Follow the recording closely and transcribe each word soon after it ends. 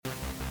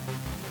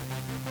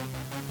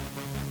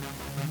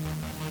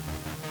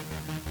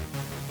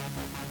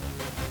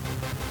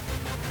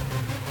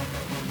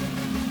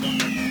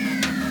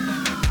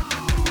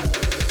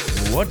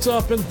What's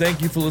up, and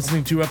thank you for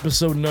listening to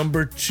episode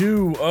number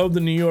 2 of the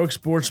New York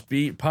Sports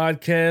Beat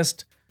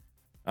podcast.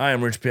 I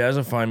am Rich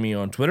Piazza. Find me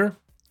on Twitter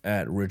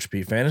at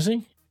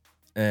RichPFantasy,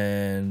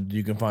 and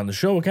you can find the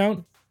show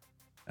account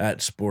at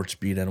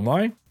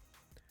SportsBeatNY.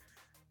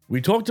 We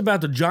talked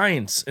about the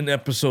Giants in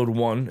episode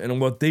 1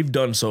 and what they've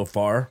done so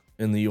far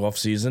in the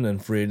offseason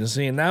and free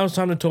agency, and now it's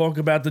time to talk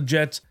about the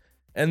Jets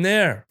and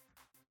their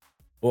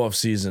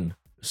offseason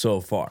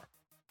so far.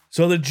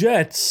 So the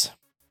Jets,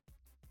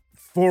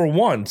 for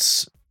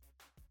once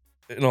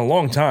in a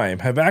long time,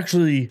 have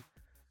actually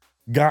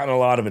gotten a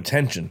lot of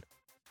attention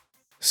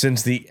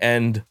since the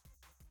end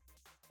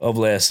of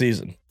last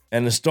season.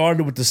 And it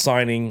started with the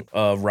signing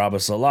of Robert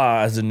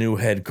Saleh as the new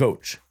head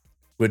coach,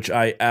 which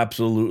I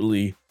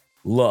absolutely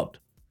loved.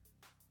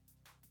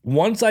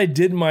 Once I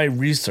did my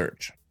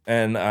research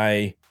and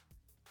I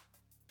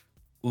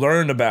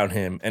learned about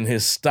him and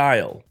his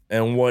style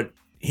and what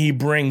he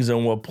brings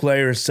and what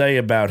players say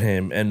about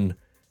him and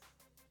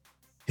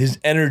his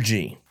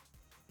energy,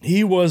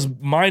 he was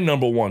my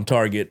number one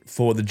target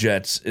for the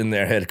Jets in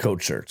their head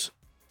coach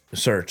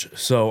search.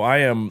 So I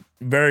am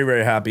very,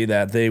 very happy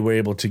that they were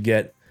able to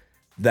get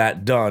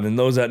that done. And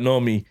those that know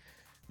me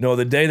know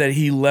the day that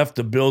he left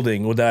the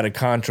building without a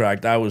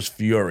contract, I was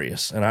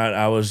furious. And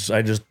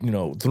I just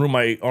threw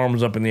my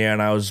arms up in the air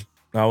and I was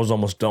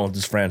almost done with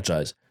this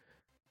franchise.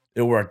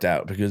 It worked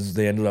out because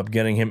they ended up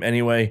getting him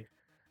anyway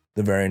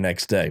the very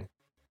next day.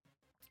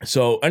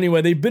 So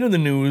anyway, they've been in the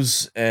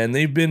news and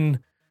they've been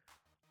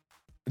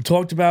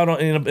talked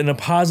about in a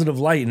positive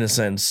light, in a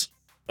sense,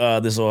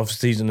 this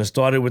offseason. It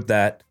started with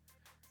that.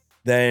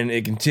 Then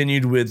it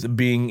continued with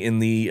being in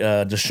the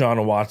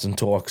Deshaun Watson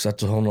talks.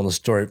 That's a whole nother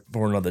story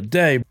for another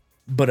day.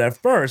 But at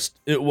first,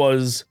 it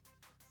was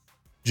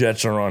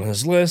Jets are on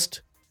his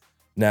list.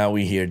 Now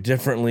we hear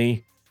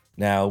differently.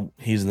 Now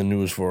he's in the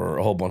news for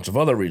a whole bunch of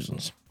other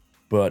reasons.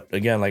 But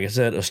again, like I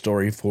said, a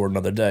story for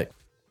another day.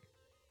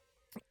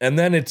 And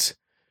then it's,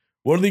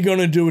 what are they going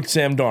to do with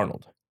Sam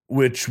Darnold?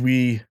 Which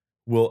we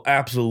will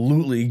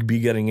absolutely be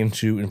getting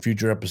into in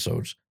future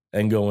episodes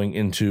and going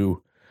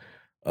into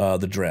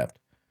the draft.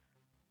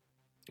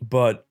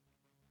 But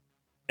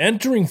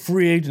entering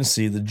free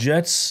agency, the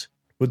Jets,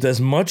 with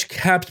as much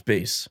cap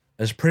space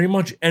as pretty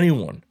much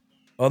anyone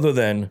other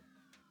than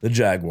the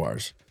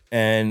Jaguars,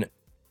 and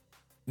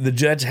the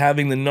Jets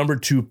having the number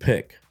 2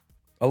 pick,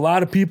 a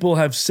lot of people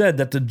have said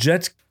that the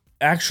Jets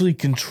actually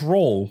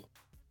control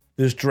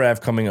this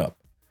draft coming up.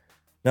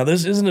 Now,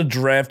 this isn't a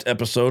draft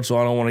episode, so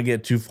I don't want to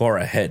get too far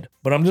ahead.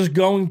 But I'm just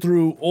going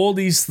through all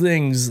these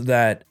things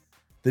that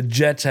the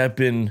Jets have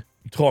been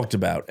talked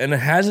about, and it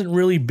hasn't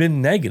really been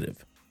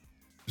negative.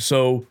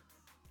 So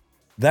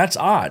that's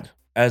odd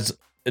as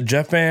a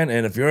Jet fan,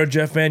 and if you're a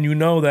Jet fan, you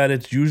know that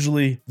it's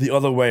usually the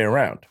other way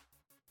around.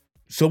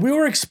 So we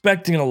were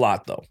expecting a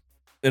lot, though,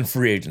 in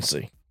free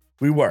agency.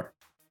 We were.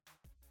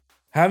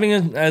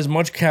 Having as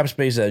much cap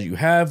space as you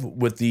have,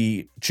 with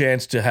the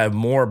chance to have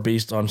more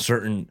based on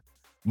certain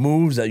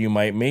moves that you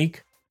might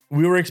make,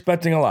 we were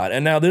expecting a lot.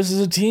 And now this is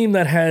a team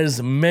that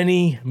has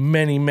many,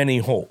 many, many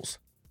holes.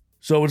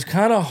 So it's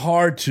kind of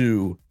hard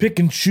to pick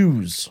and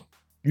choose.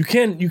 You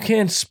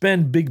can't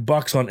spend big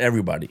bucks on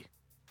everybody.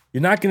 You're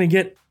not going to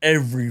get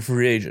every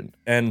free agent.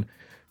 And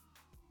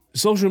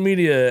social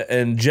media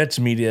and Jets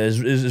media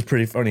is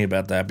pretty funny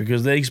about that,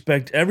 because they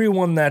expect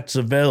everyone that's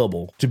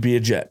available to be a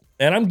Jet.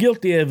 And I'm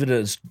guilty of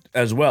it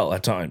as well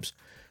at times,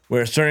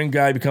 where a certain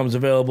guy becomes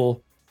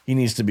available, he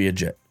needs to be a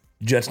Jet.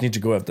 Jets need to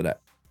go after that.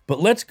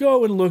 But let's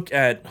go and look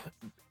at,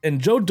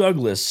 and Joe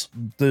Douglas,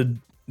 the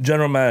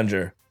general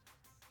manager,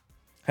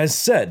 has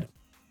said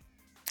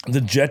the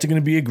Jets are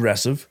going to be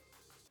aggressive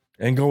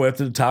and go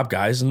after the top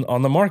guys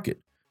on the market.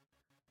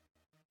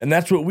 And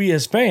that's what we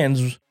as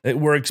fans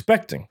were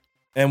expecting.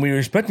 And we were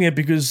expecting it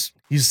because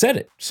he said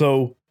it.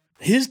 So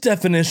his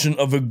definition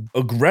of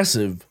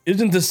aggressive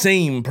isn't the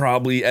same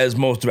probably as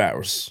most of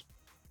ours.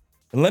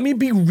 And let me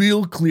be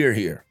real clear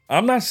here.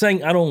 I'm not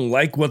saying I don't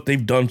like what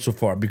they've done so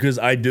far, because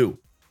I do.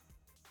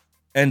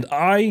 And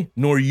I,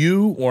 nor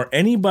you, or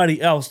anybody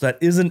else that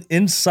isn't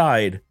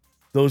inside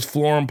those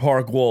Florham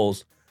Park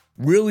walls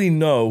really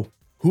know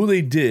who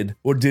they did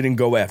or didn't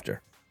go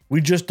after. We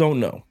just don't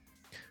know.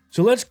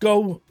 So let's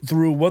go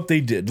through what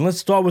they did. Let's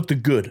start with the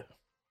good.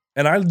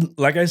 And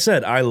like I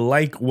said, I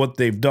like what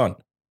they've done.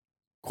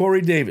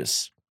 Corey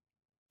Davis.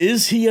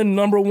 Is he a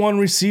number 1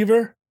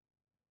 receiver?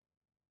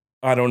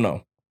 I don't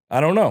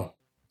know.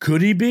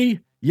 Could he be?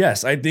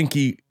 Yes, I think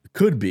he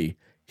could be.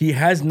 He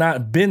has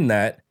not been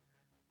that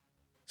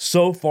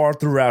so far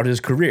throughout his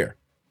career.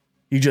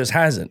 He just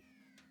hasn't.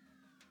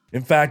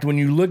 In fact, when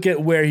you look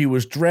at where he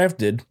was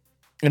drafted,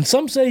 and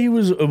some say it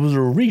was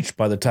a reach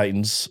by the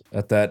Titans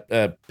at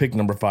that pick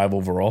number 5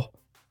 overall.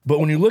 But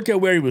when you look at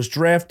where he was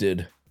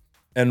drafted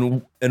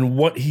and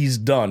what he's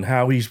done,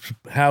 how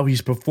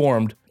he's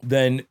performed,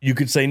 then you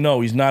could say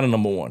no, he's not a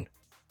number 1.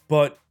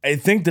 But I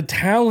think the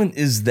talent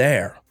is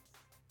there.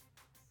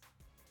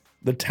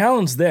 The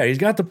talent's there. He's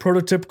got the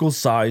prototypical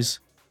size.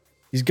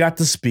 He's got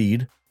the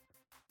speed.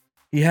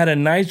 He had a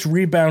nice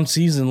rebound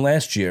season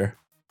last year.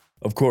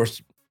 Of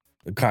course,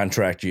 a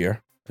contract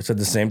year. I said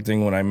the same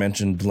thing when I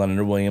mentioned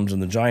Leonard Williams in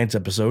the Giants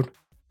episode.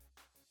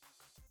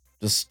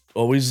 Just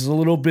always a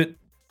little bit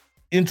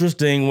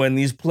interesting when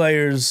these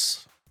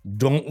players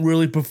don't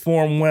really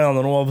perform well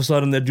and all of a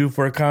sudden they're due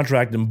for a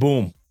contract and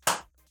boom,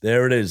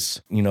 there it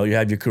is. You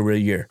have your career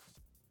year.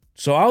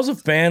 So I was a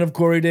fan of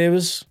Corey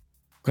Davis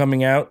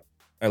coming out.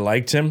 I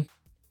liked him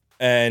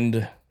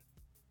and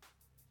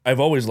I've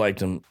always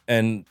liked him.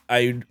 And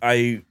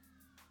I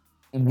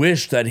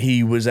wish that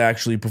he was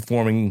actually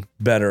performing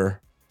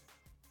better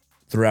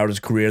throughout his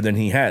career than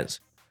he has.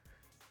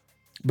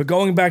 But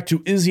going back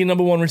to, is he a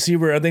number one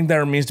receiver? I think that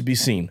remains to be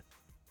seen.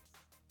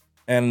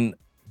 And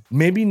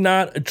maybe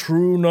not a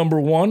true number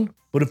one,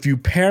 but if you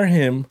pair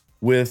him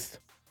with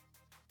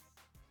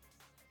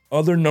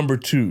other number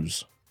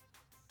twos,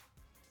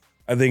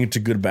 I think it's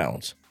a good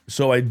balance.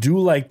 So I do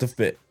like the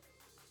fit.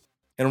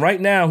 And right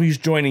now he's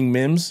joining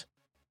Mims,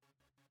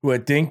 who I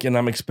think and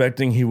I'm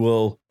expecting he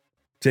will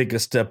take a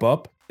step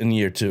up in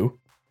year 2.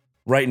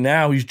 Right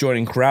now he's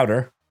joining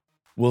Crowder.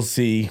 We'll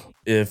see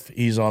if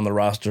he's on the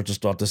roster to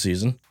start the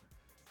season.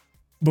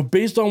 But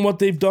based on what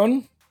they've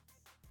done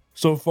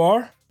so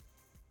far,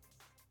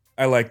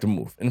 I like the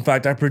move. In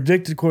fact, I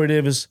predicted Corey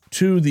Davis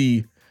to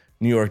the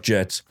New York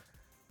Jets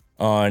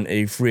on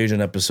a free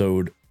agent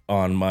episode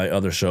on my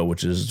other show,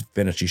 which is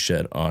Fantasy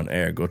Shed on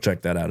air. Go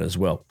check that out as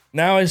well.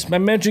 Now, I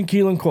mentioned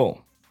Keelan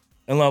Cole,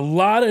 and a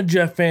lot of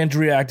Jet fans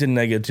reacted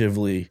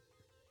negatively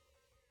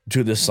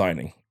to this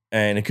signing.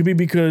 And it could be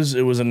because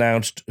it was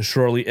announced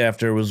shortly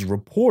after it was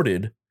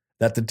reported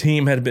that the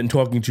team had been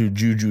talking to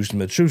Juju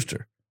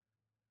Smith-Schuster.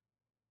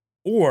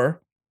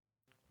 Or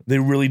they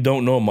really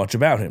don't know much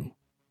about him.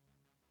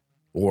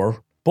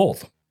 Or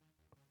both.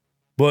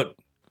 But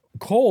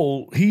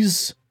Cole,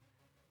 he's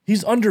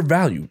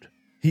undervalued.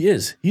 He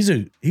is.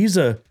 He's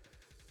a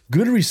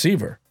good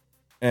receiver.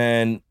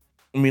 And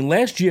I mean,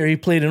 last year he's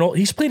played in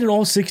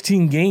all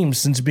 16 games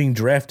since being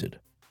drafted.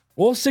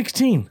 All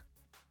 16.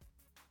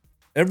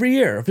 Every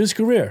year of his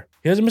career.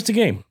 He hasn't missed a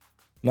game.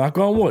 Knock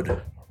on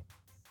wood.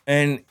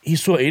 And he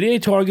saw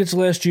 88 targets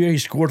last year. He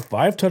scored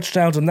 5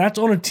 touchdowns, and that's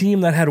on a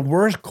team that had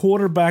worse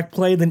quarterback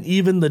play than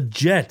even the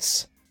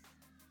Jets.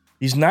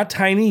 He's not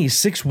tiny. He's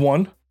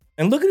 6'1".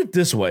 And look at it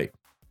this way.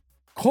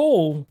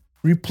 Cole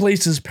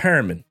replaces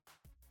Perriman.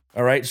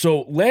 All right,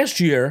 so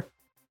last year,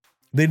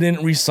 they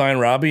didn't re-sign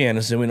Robbie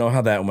Anderson. We know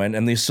how that went.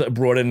 And they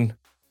brought in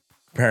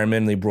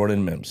Perriman. They brought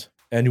in Mims.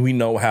 And we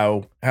know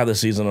how the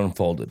season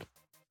unfolded.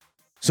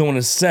 So in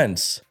a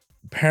sense,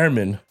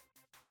 Perriman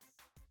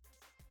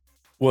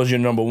was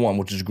your number one,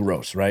 which is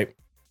gross, right?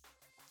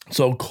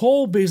 So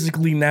Cole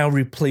basically now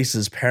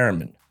replaces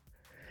Perriman.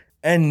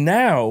 And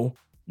now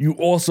you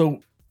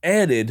also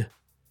added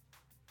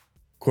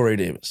Corey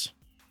Davis.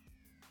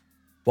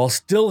 While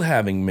still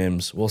having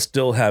Mims, while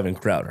still having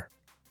Crowder.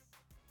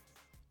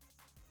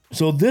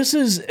 So this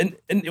is, and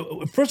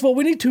first of all,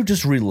 we need to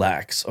just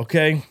relax,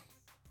 okay?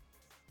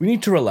 We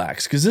need to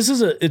relax because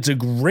it's a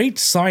great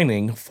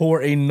signing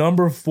for a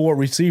number 4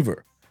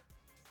 receiver,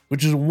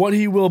 which is what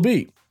he will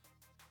be.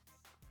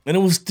 And it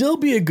will still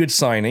be a good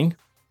signing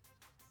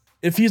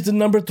if he's the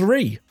number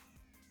 3.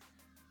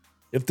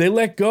 If they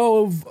let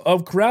go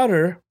of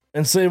Crowder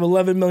and save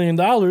 $11 million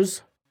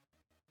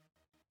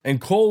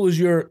and Cole is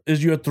your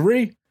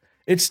 3,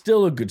 it's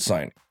still a good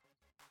signing.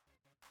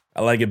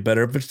 I like it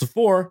better if it's the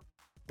 4,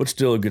 but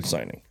still a good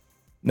signing.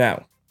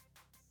 Now,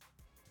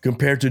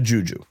 compared to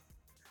Juju,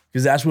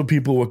 because that's what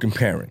people were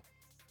comparing,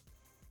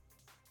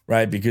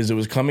 right? Because it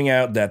was coming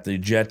out that the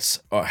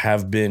Jets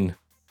have been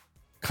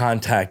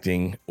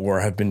contacting or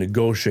have been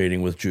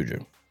negotiating with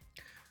Juju.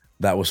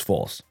 That was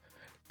false.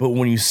 But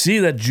when you see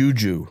that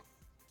Juju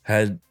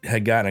had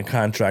gotten a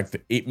contract for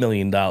 $8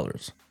 million,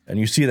 and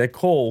you see that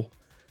Cole,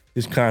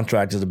 his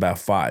contract is about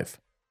 $5 million.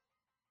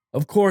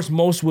 Of course,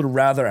 most would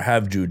rather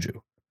have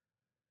Juju.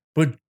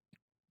 But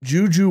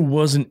Juju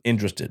wasn't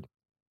interested.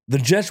 The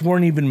Jets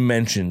weren't even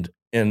mentioned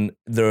in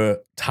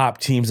the top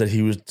teams that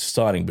he was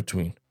starting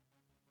between.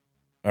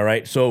 All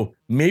right, so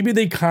maybe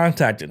they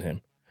contacted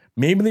him.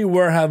 Maybe they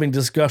were having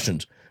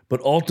discussions.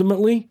 But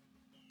ultimately,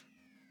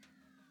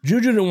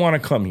 Juju didn't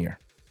want to come here.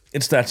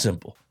 It's that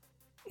simple.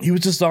 He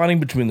was deciding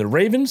between the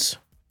Ravens,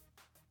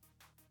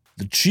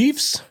 the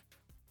Chiefs,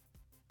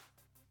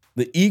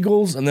 the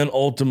Eagles, and then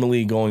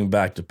ultimately going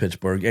back to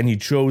Pittsburgh. And he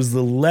chose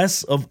the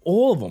less of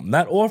all of them.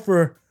 That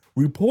offer,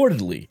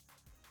 reportedly,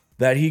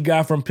 that he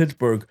got from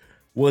Pittsburgh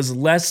was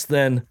less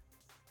than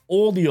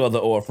all the other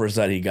offers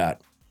that he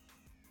got.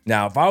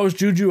 Now, if I was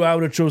Juju, I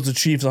would have chose the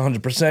Chiefs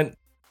 100%.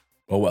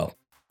 Oh, well,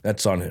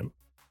 that's on him.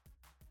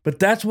 But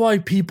that's why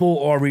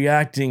people are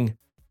reacting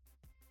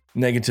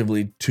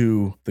negatively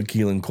to the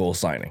Keelan Cole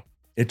signing.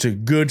 It's a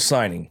good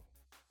signing.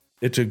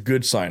 It's a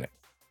good signing.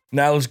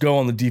 Now let's go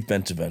on the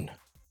defensive end.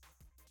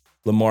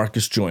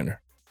 LaMarcus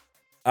Joyner.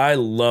 I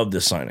love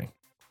this signing.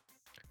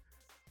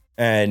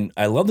 And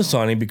I love the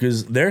signing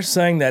because they're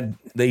saying that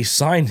they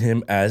signed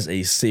him as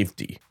a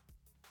safety,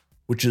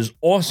 which is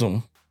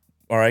awesome,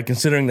 all right,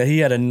 considering that he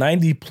had a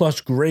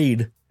 90-plus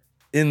grade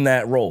in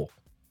that role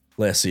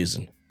last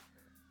season.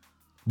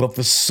 But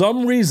for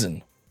some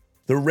reason,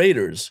 the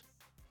Raiders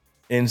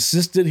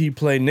insisted he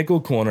play nickel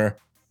corner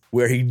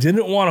where he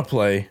didn't want to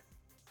play,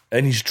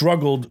 and he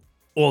struggled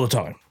all the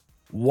time.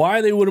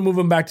 Why they wouldn't move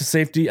him back to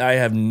safety, I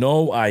have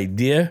no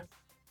idea.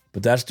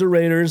 But that's the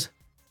Raiders.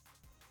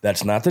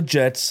 That's not the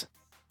Jets.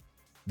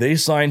 They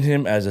signed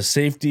him as a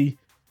safety,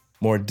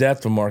 more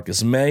depth for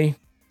Marcus May.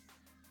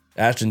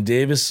 Ashton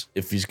Davis,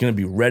 if he's going to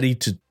be ready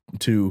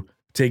to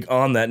take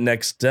on that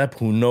next step,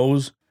 who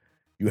knows?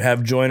 You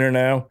have Joyner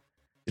now.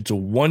 It's a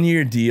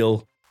 1-year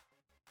deal.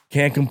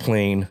 Can't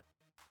complain.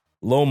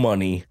 Low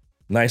money.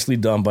 Nicely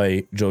done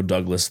by Joe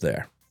Douglas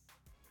there.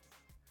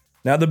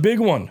 Now the big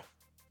one,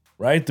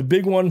 right? The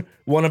big one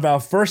of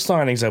our first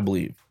signings, I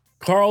believe.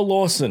 Carl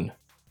Lawson,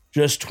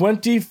 just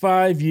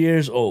 25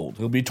 years old.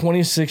 He'll be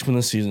 26 when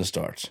the season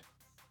starts.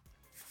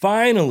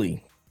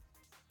 Finally,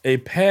 a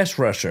pass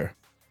rusher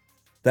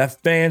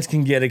that fans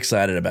can get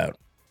excited about.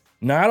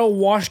 Not a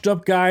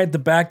washed-up guy at the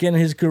back end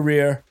of his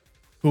career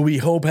who we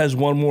hope has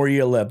one more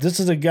year left. This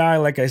is a guy,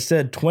 like I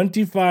said,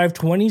 25,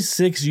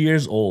 26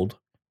 years old.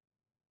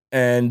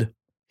 And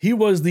he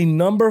was the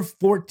number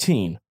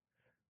 14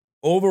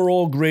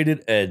 overall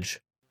graded edge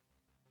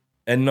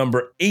and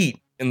number 8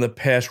 in the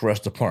pass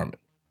rush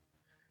department.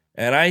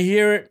 And I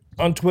hear it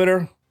on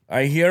Twitter.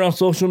 I hear it on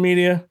social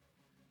media.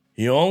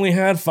 He only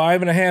had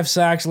 5.5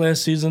 sacks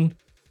last season.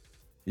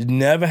 He's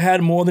never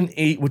had more than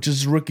 8, which is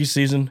his rookie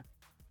season.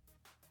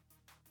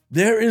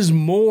 There is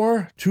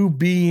more to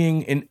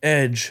being an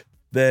edge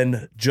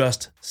than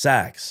just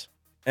sacks.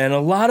 And a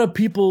lot of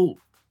people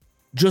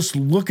just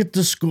look at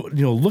the score,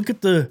 look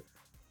at the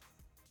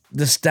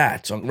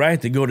stats,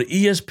 right? They go to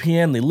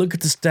ESPN, they look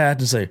at the stats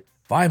and say,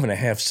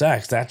 5.5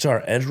 sacks, that's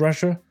our edge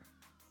rusher?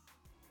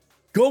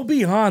 Go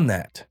beyond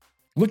that.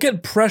 Look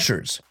at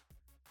pressures.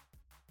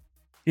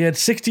 He had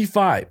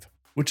 65,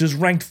 which is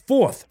ranked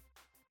 4th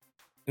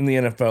in the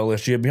NFL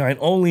this year, behind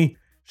only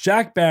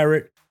Shaq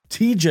Barrett,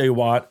 TJ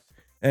Watt,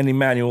 and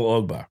Emmanuel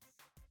Ogbah.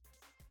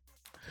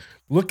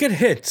 Look at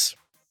hits,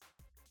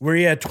 where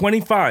he had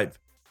 25,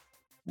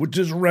 which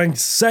is ranked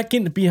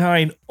 2nd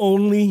behind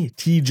only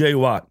TJ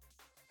Watt.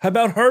 How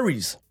about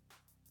hurries?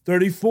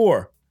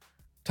 34,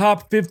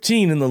 top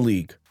 15 in the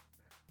league.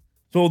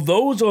 So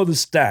those are the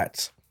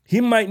stats. He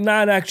might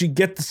not actually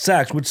get the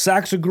sacks, which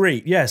sacks are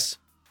great, yes.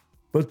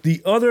 But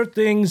the other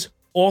things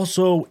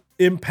also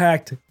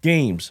impact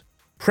games.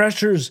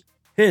 Pressures,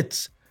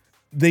 hits,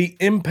 they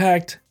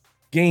impact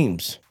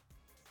games.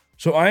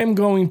 So I am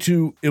going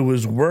to, it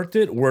was worth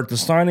the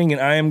signing, and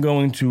I am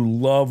going to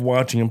love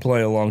watching him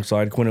play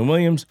alongside Quinnen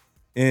Williams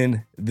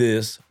in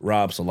this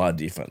Rob Salah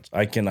defense.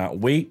 I cannot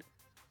wait.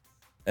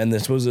 And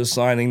this was a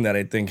signing that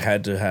I think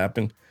had to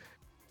happen.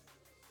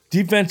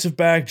 Defensive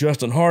back,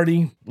 Justin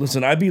Hardy.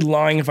 Listen, I'd be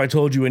lying if I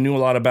told you I knew a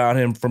lot about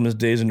him from his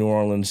days in New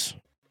Orleans.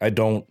 I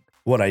don't.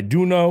 What I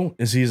do know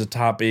is he's a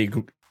top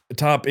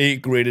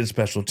eight graded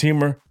special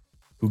teamer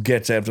who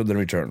gets after the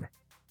returner.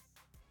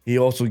 He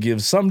also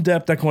gives some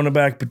depth at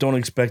cornerback, but don't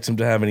expect him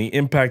to have any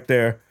impact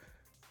there.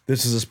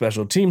 This is a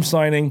special team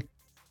signing,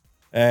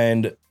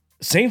 and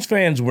Saints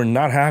fans were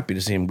not happy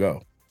to see him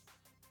go.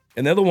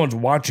 And they're the ones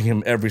watching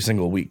him every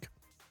single week.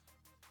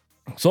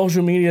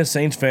 Social media,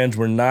 Saints fans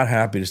were not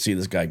happy to see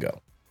this guy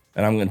go,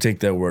 and I'm going to take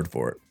their word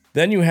for it.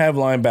 Then you have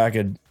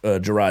linebacker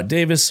Jarrad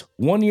Davis,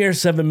 1 year,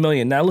 $7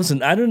 million. Now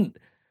listen,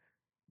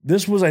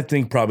 this was, I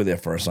think, probably their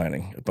first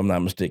signing, if I'm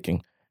not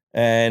mistaken.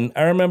 And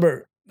I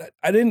remember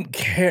I didn't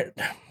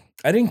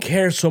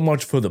care so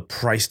much for the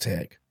price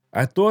tag.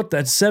 I thought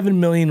that $7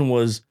 million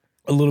was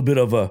a little bit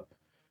of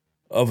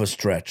a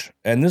stretch.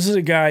 And this is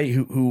a guy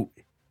who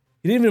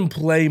he didn't even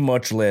play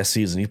much last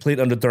season. He played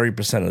under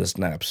 30% of the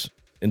snaps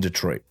in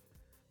Detroit.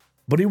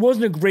 But he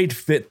wasn't a great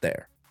fit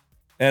there.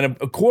 And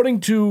according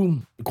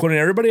to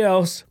everybody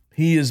else,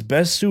 he is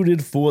best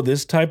suited for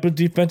this type of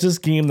defensive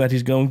scheme that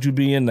he's going to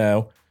be in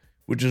now,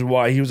 which is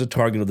why he was a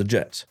target of the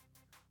Jets.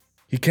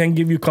 He can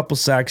give you a couple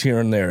sacks here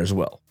and there as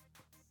well.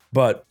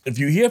 But if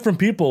you hear from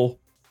people,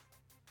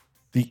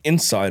 the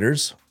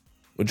insiders,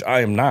 which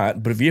I am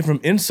not, but if you hear from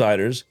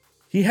insiders,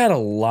 he had a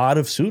lot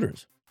of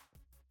suitors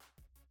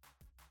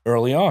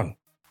early on,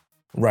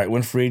 right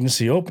when free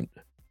agency opened.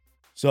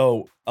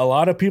 So a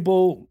lot of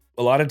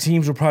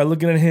teams were probably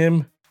looking at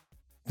him,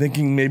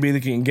 thinking maybe they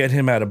can get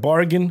him at a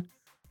bargain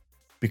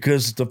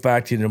because of the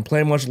fact he didn't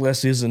play much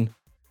last season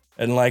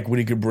and like what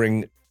he could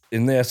bring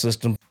in their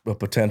system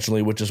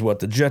potentially, which is what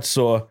the Jets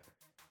saw.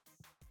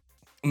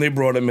 And they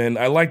brought him in.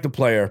 I like the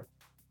player.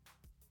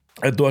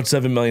 I thought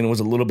 $7 million was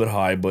a little bit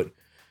high, but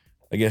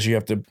I guess you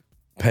have to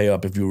pay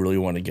up if you really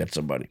want to get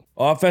somebody.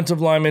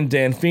 Offensive lineman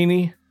Dan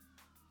Feeney.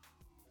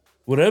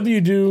 Whatever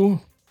you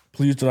do,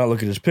 please do not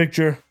look at his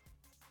picture.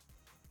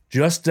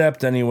 Just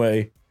depth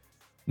anyway.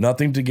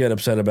 Nothing to get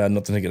upset about,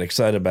 nothing to get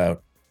excited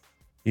about.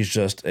 He's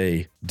just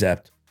a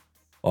depth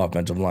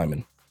offensive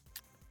lineman.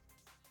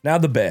 Now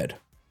the bad.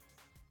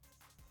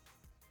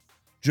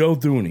 Joe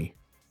Thuney,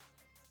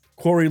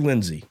 Corey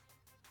Lindsey,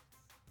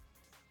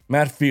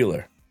 Matt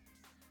Feiler,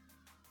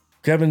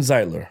 Kevin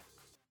Zeitler,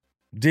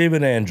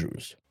 David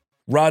Andrews,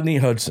 Rodney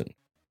Hudson,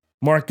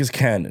 Marcus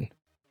Cannon,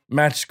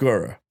 Matt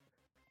Skura,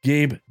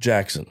 Gabe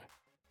Jackson.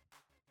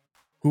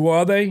 Who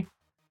are they?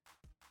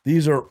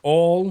 These are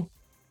all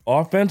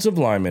offensive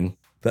linemen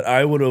that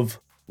I would have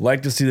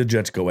liked to see the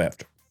Jets go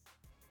after.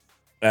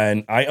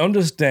 And I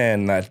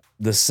understand that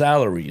the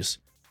salaries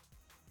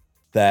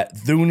that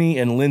Thuney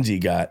and Lindsey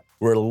got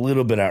were a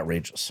little bit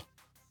outrageous.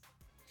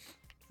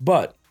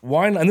 But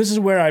why not? And this is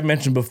where I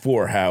mentioned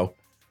before how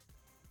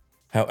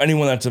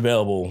anyone that's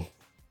available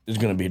is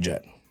going to be a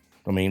Jet.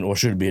 I mean, or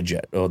should be a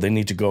Jet. Or they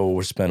need to go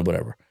or spend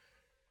whatever.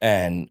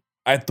 And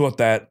I thought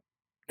that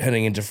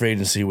heading into free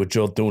agency with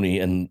Joe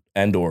Thuney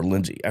and or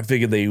Lindsey, I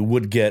figured they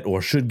would get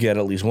or should get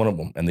at least one of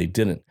them, and they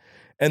didn't.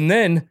 And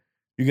then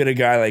you get a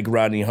guy like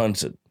Rodney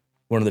Hudson,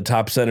 one of the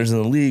top centers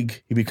in the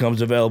league. He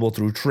becomes available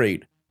through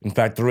trade. In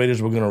fact, the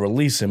Raiders were going to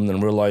release him and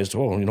then realized,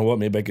 oh, you know what,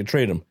 maybe I could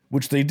trade him,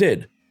 which they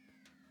did.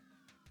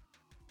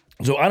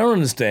 So I don't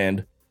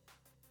understand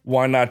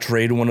why not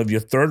trade one of your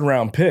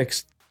third-round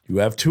picks, you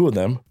have two of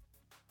them,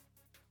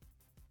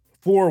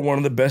 for one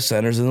of the best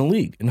centers in the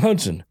league, in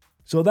Hudson.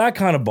 So that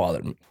kind of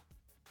bothered me.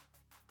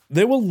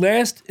 They were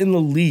last in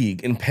the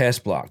league in pass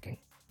blocking,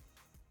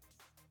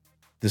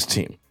 this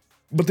team.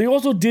 But they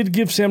also did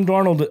give Sam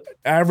Darnold the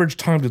average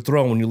time to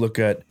throw when you look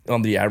at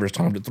on the average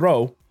time to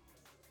throw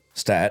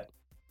stat.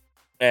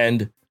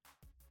 And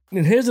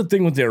here's the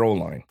thing with their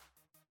O-line.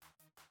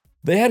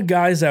 They had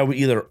guys that were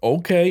either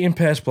okay in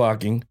pass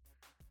blocking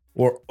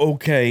or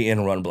okay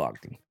in run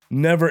blocking.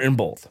 Never in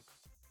both.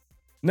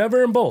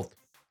 Never in both.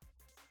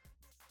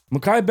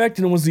 Mekhi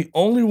Becton was the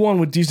only one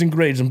with decent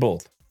grades in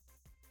both.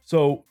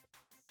 So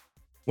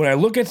when I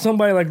look at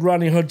somebody like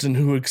Rodney Hudson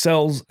who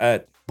excels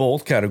at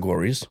both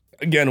categories,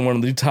 again, one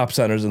of the top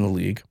centers in the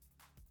league,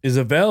 is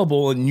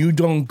available and you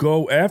don't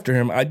go after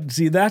him, I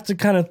see that's the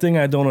kind of thing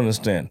I don't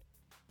understand.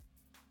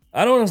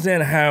 I don't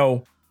understand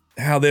how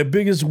their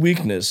biggest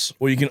weakness,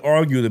 or you can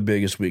argue the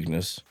biggest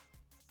weakness,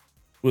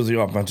 was the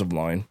offensive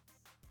line.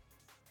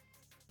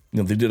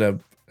 You know, they did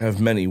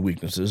have many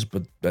weaknesses,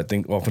 but I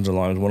think offensive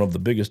line is one of the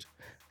biggest.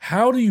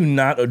 How do you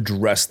not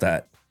address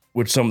that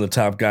with some of the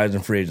top guys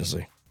in free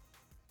agency?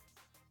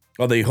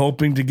 Are they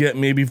hoping to get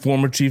maybe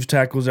former Chiefs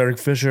tackles Eric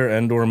Fisher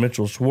and or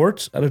Mitchell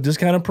Schwartz at a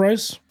discounted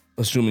price?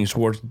 Assuming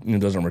Schwartz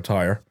doesn't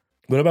retire.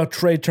 What about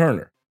Trey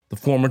Turner, the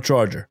former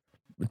Charger?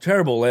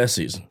 Terrible last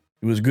season.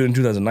 He was good in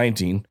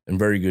 2019 and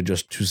very good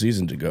just 2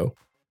 seasons ago.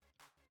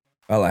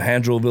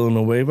 Alejandro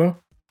Villanueva,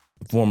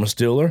 the former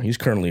Steeler, he's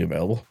currently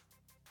available.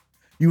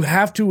 You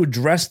have to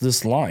address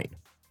this line.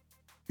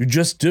 You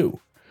just do.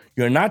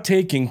 You're not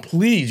taking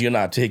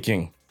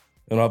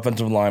an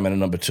offensive lineman at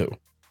number 2.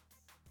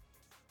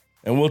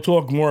 And we'll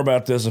talk more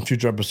about this in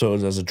future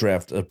episodes as the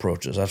draft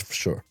approaches, that's for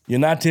sure. You're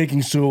not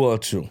taking Sewell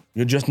at 2.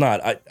 You're just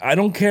not. I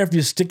don't care if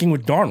you're sticking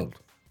with Darnold.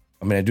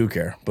 I mean, I do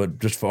care, but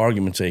just for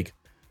argument's sake,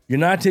 you're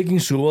not taking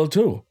Sewell at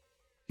 2.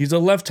 He's a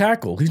left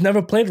tackle. He's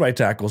never played right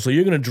tackle, so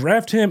you're going to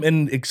draft him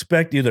and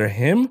expect either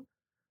him,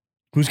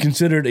 who's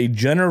considered a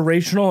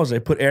generational, as I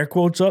put air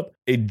quotes up,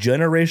 a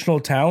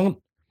generational talent.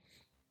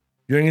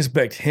 You're going to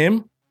expect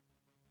him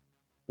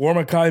or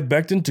Mekhi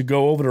Becton to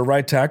go over to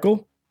right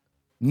tackle.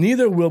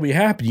 Neither will be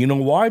happy. You know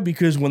why?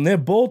 Because when they're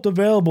both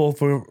available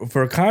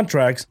for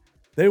contracts,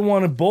 they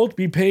want to both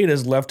be paid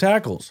as left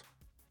tackles.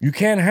 You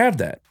can't have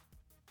that.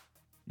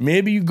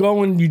 Maybe you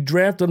go and you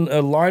draft a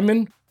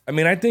lineman. I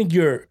mean, I think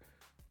your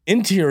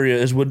interior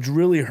is what's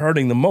really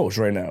hurting the most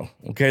right now.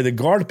 Okay, the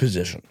guard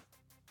position.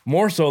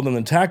 More so than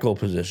the tackle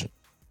position.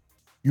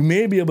 You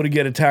may be able to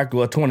get a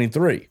tackle at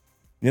 23.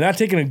 You're not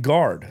taking a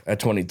guard at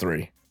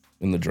 23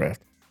 in the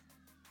draft.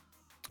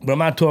 But I'm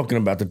not talking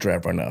about the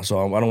draft right now, so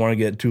I don't want to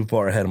get too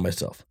far ahead of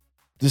myself.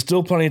 There's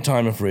still plenty of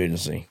time in free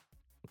agency.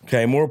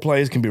 Okay, more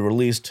players can be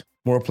released.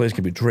 More players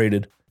can be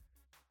traded.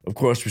 Of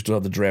course, we still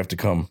have the draft to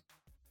come.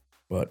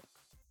 But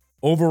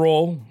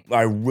overall,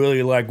 I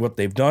really like what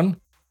they've done.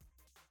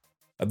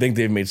 I think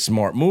they've made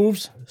smart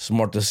moves,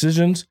 smart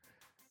decisions.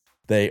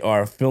 They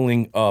are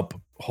filling up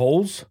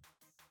holes.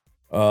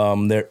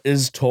 There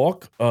is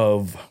talk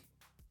of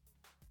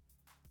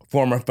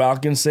former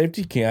Falcons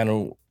safety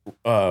Keanu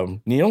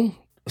Neal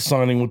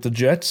signing with the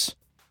Jets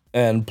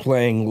and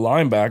playing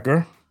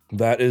linebacker.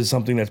 That is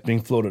something that's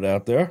being floated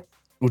out there,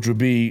 which would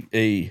be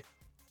a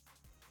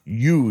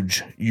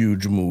huge,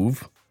 huge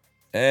move.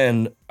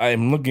 And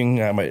I'm looking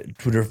at my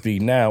Twitter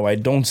feed now. I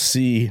don't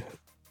see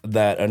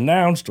that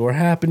announced or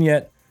happen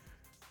yet.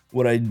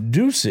 What I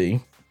do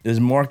see is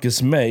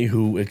Marcus May,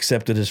 who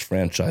accepted his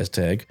franchise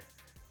tag,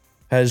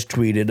 has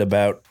tweeted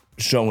about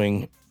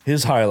showing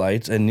his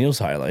highlights and Neal's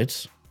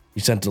highlights. He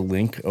sent a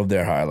link of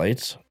their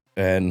highlights.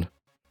 And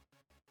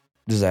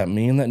does that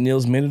mean that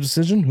Neal's made a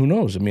decision? Who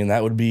knows? I mean,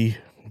 that would be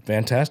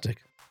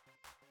fantastic,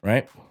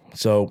 right?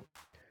 So,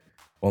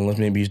 unless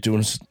maybe he's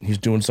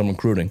doing some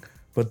recruiting.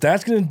 But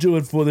that's going to do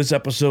it for this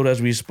episode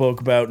as we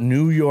spoke about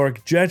New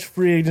York Jets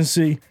free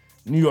agency.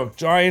 New York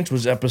Giants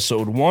was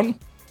episode 1.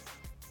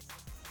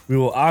 We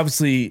will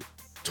obviously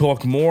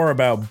talk more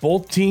about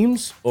both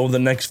teams over the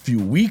next few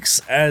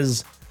weeks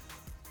as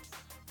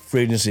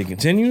free agency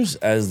continues,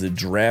 as the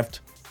draft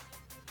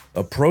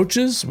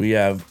approaches. We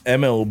have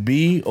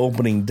MLB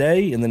opening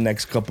day in the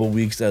next couple of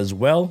weeks as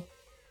well.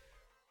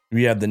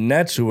 You have the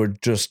Nets, who are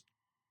just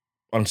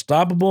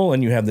unstoppable,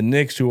 and you have the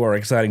Knicks, who are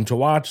exciting to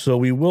watch. So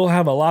we will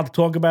have a lot to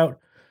talk about.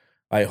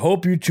 I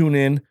hope you tune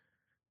in.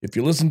 If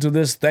you listen to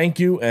this, thank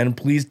you, and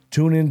please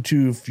tune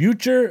into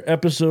future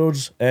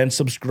episodes and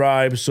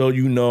subscribe so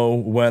you know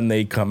when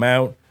they come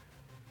out.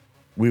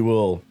 We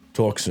will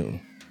talk soon.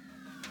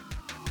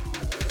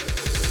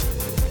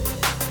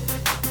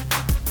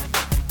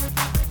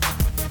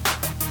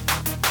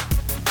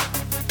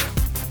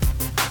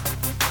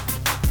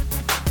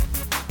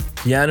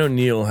 Keanu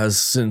Neal has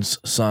since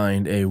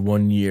signed a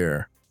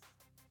 1-year,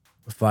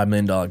 $5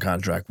 million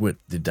contract with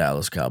the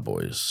Dallas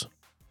Cowboys.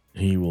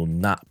 He will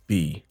not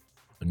be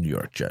a New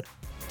York Jet.